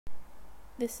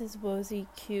This is Wozy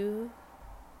Q,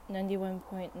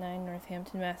 91.9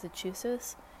 Northampton,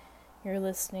 Massachusetts. You're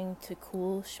listening to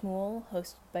Cool Schmool,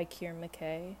 hosted by Keir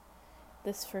McKay.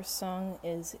 This first song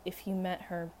is If You Met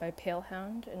Her by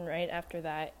Palehound, and right after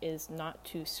that is Not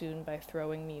Too Soon by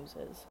Throwing Muses.